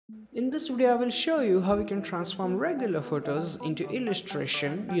In this video, I will show you how you can transform regular photos into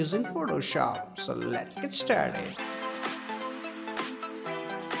illustration using Photoshop. So let's get started.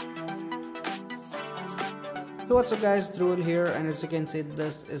 So what's up guys, Dhruval here, and as you can see,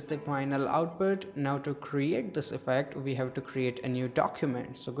 this is the final output. Now to create this effect, we have to create a new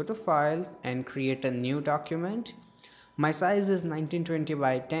document. So go to File and create a new document. My size is 1920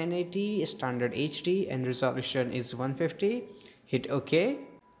 by 1080 standard HD and resolution is 150. Hit OK.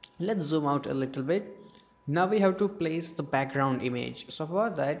 Let's zoom out a little bit. Now we have to place the background image. So for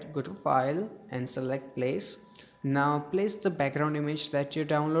that, go to File and select Place. Now place the background image that you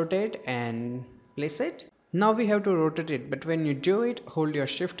downloaded and place it. Now we have to rotate it, but when you do it, hold your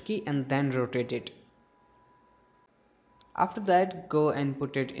shift key and then rotate it. After that, go and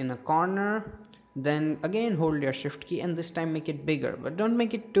put it in a corner. Then again hold your shift key and this time make it bigger, but don't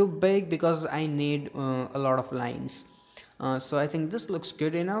make it too big because I need a lot of lines. So I think this looks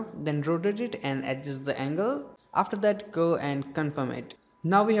good enough. Then rotate it and adjust the angle. After that, go and confirm it.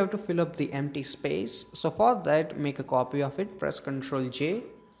 Now we have to fill up the empty space. So for that, make a copy of it, press Ctrl J.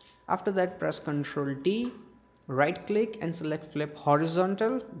 After that, press Ctrl T, right click and select flip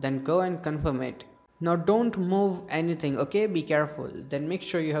horizontal, then go and confirm it. Now don't move anything, okay, be careful. Then make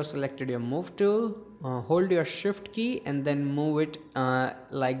sure you have selected your move tool, hold your shift key and then move it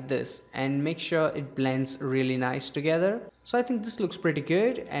like this and make sure it blends really nice together. So I think this looks pretty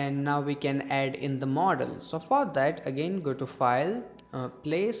good, and now we can add in the model. So for that, again go to File,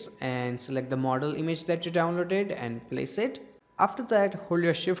 Place and select the model image that you downloaded and place it. After that, hold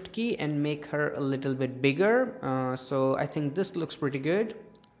your shift key and make her a little bit bigger. So I think this looks pretty good.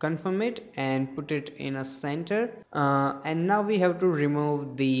 Confirm it and put it in a center. And now we have to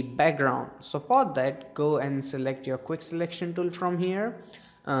remove the background. So for that, go and select your quick selection tool from here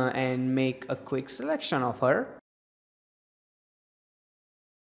and make a quick selection of her.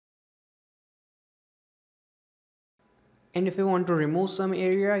 And if you want to remove some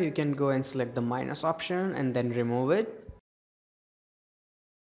area, you can go and select the minus option and then remove it.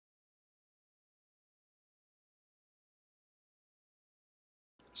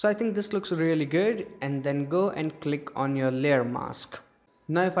 So I think this looks really good, and then go and click on your layer mask.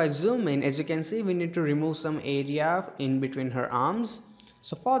 Now if I zoom in, as you can see, we need to remove some area in between her arms.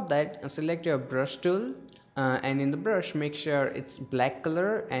 So for that, select your brush tool and in the brush make sure it's black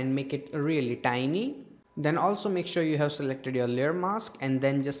color and make it really tiny. Then also make sure you have selected your layer mask and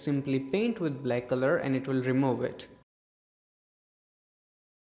then just simply paint with black color and it will remove it.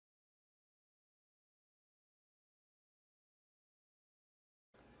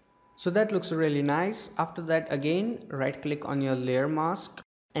 So that looks really nice. After that, again right click on your layer mask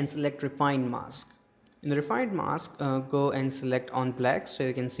and select refine mask. In the refined mask, go and select on black so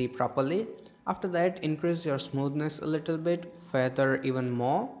you can see properly. After that, increase your smoothness a little bit, feather even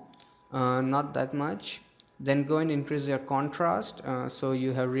more, not that much. Then go and increase your contrast so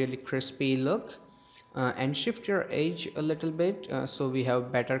you have really crispy look, and shift your edge a little bit so we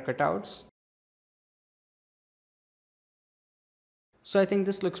have better cutouts. So I think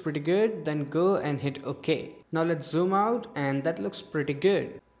this looks pretty good. Then go and hit OK. Now let's zoom out, and that looks pretty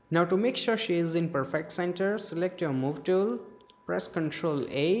good. Now to make sure she is in perfect center, select your move tool, press Ctrl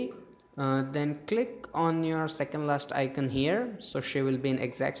A, then click on your second last icon here so she will be in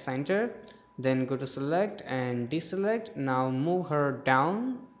exact center. Then go to select and deselect. Now move her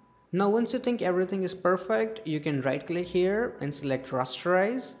down. Now once you think everything is perfect, you can right click here and select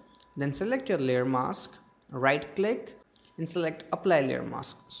rasterize. Then select your layer mask, right click and select apply layer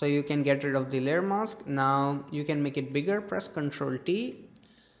mask. So you can get rid of the layer mask. Now you can make it bigger, press Ctrl T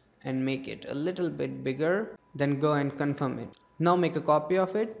and make it a little bit bigger. Then go and confirm it. Now make a copy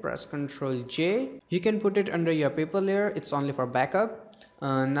of it, press Ctrl J. You can put it under your paper layer, it's only for backup.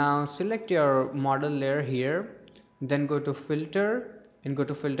 Now select your model layer here, then go to filter and go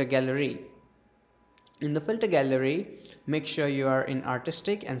to filter gallery. In the filter gallery, make sure you are in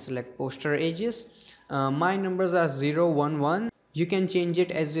artistic and select poster edges. My numbers are 0, 1, 1. You can change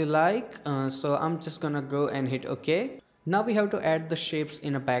it as you like. So I'm just gonna go and hit OK. Now we have to add the shapes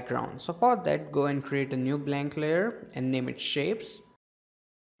in a background. So for that, go and create a new blank layer and name it shapes.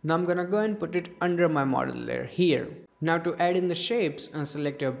 Now I'm gonna go and put it under my model layer here. Now to add in the shapes,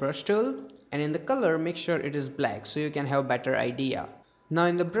 select your brush tool and in the color make sure it is black so you can have better idea. Now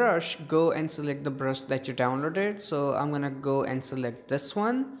in the brush, go and select the brush that you downloaded. So I'm gonna go and select this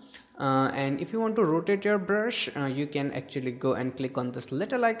one. And if you want to rotate your brush, you can actually go and click on this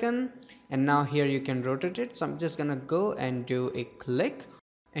little icon and now here you can rotate it. So I'm just gonna go and do a click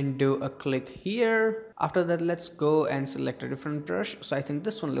and do a click here. After that, let's go and select a different brush. So I think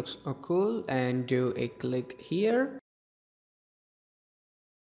this one looks cool and do a click here.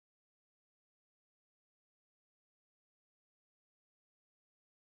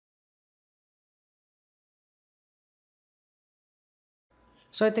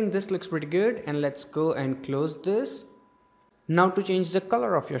 So I think this looks pretty good, and let's go and close this. Now to change the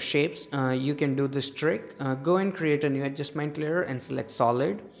color of your shapes, you can do this trick. Go and create a new adjustment layer and select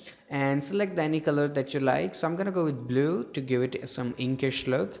solid and select any color that you like. So I'm gonna go with blue to give it some inkish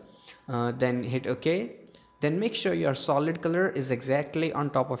look. Then hit OK. Then make sure your solid color is exactly on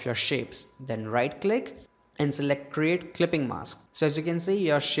top of your shapes. Then right click and select create clipping mask. So as you can see,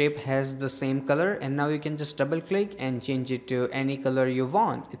 your shape has the same color, and now you can just double click and change it to any color you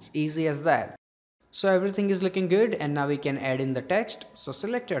want. It's easy as that. So everything is looking good, and now we can add in the text. So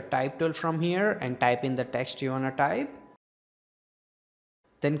select your type tool from here and type in the text you wanna type.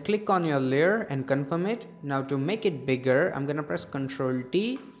 Then click on your layer and confirm it. Now to make it bigger, I'm gonna press Ctrl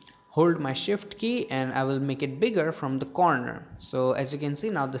T, hold my shift key, and I will make it bigger from the corner. So as you can see,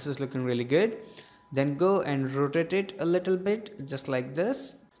 now this is looking really good. Then go and rotate it a little bit, just like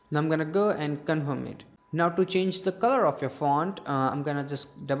this. Now I'm gonna go and confirm it. Now to change the color of your font, I'm gonna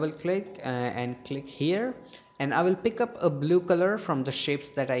just double click and click here, and I will pick up a blue color from the shapes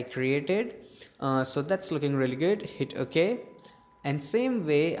that I created. So that's looking really good. Hit OK. And same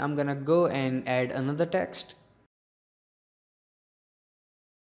way, I'm gonna go and add another text.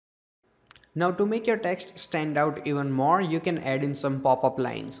 Now to make your text stand out even more, you can add in some pop-up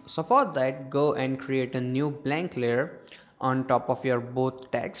lines. So for that, go and create a new blank layer on top of your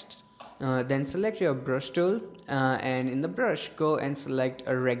both texts. Then select your brush tool, and in the brush, go and select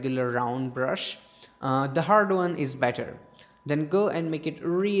a regular round brush. The hard one is better. Then go and make it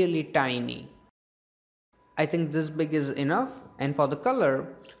really tiny. I think this big is enough. And for the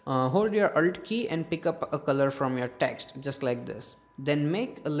color, hold your Alt key and pick up a color from your text, just like this. Then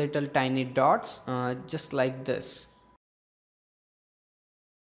make a little tiny dots, just like this.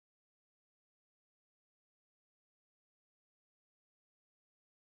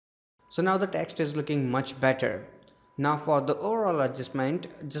 So now the text is looking much better. Now for the overall adjustment,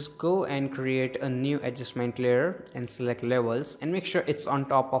 just go and create a new adjustment layer and select levels and make sure it's on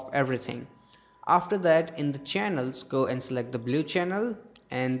top of everything. After that, in the channels, go and select the blue channel,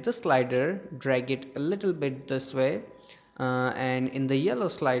 and the slider, drag it a little bit this way, and in the yellow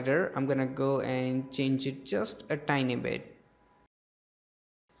slider, I'm gonna go and change it just a tiny bit.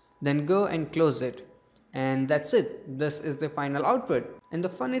 Then go and close it. And that's it. This is the final output. And the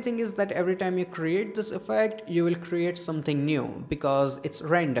funny thing is that every time you create this effect, you will create something new because it's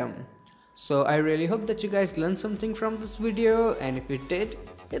random. So I really hope that you guys learned something from this video, and if you did,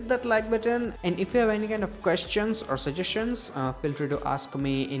 hit that like button. And if you have any kind of questions or suggestions, feel free to ask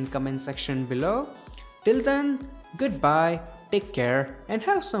me in comment section below. Till then, goodbye, take care, and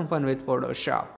have some fun with Photoshop.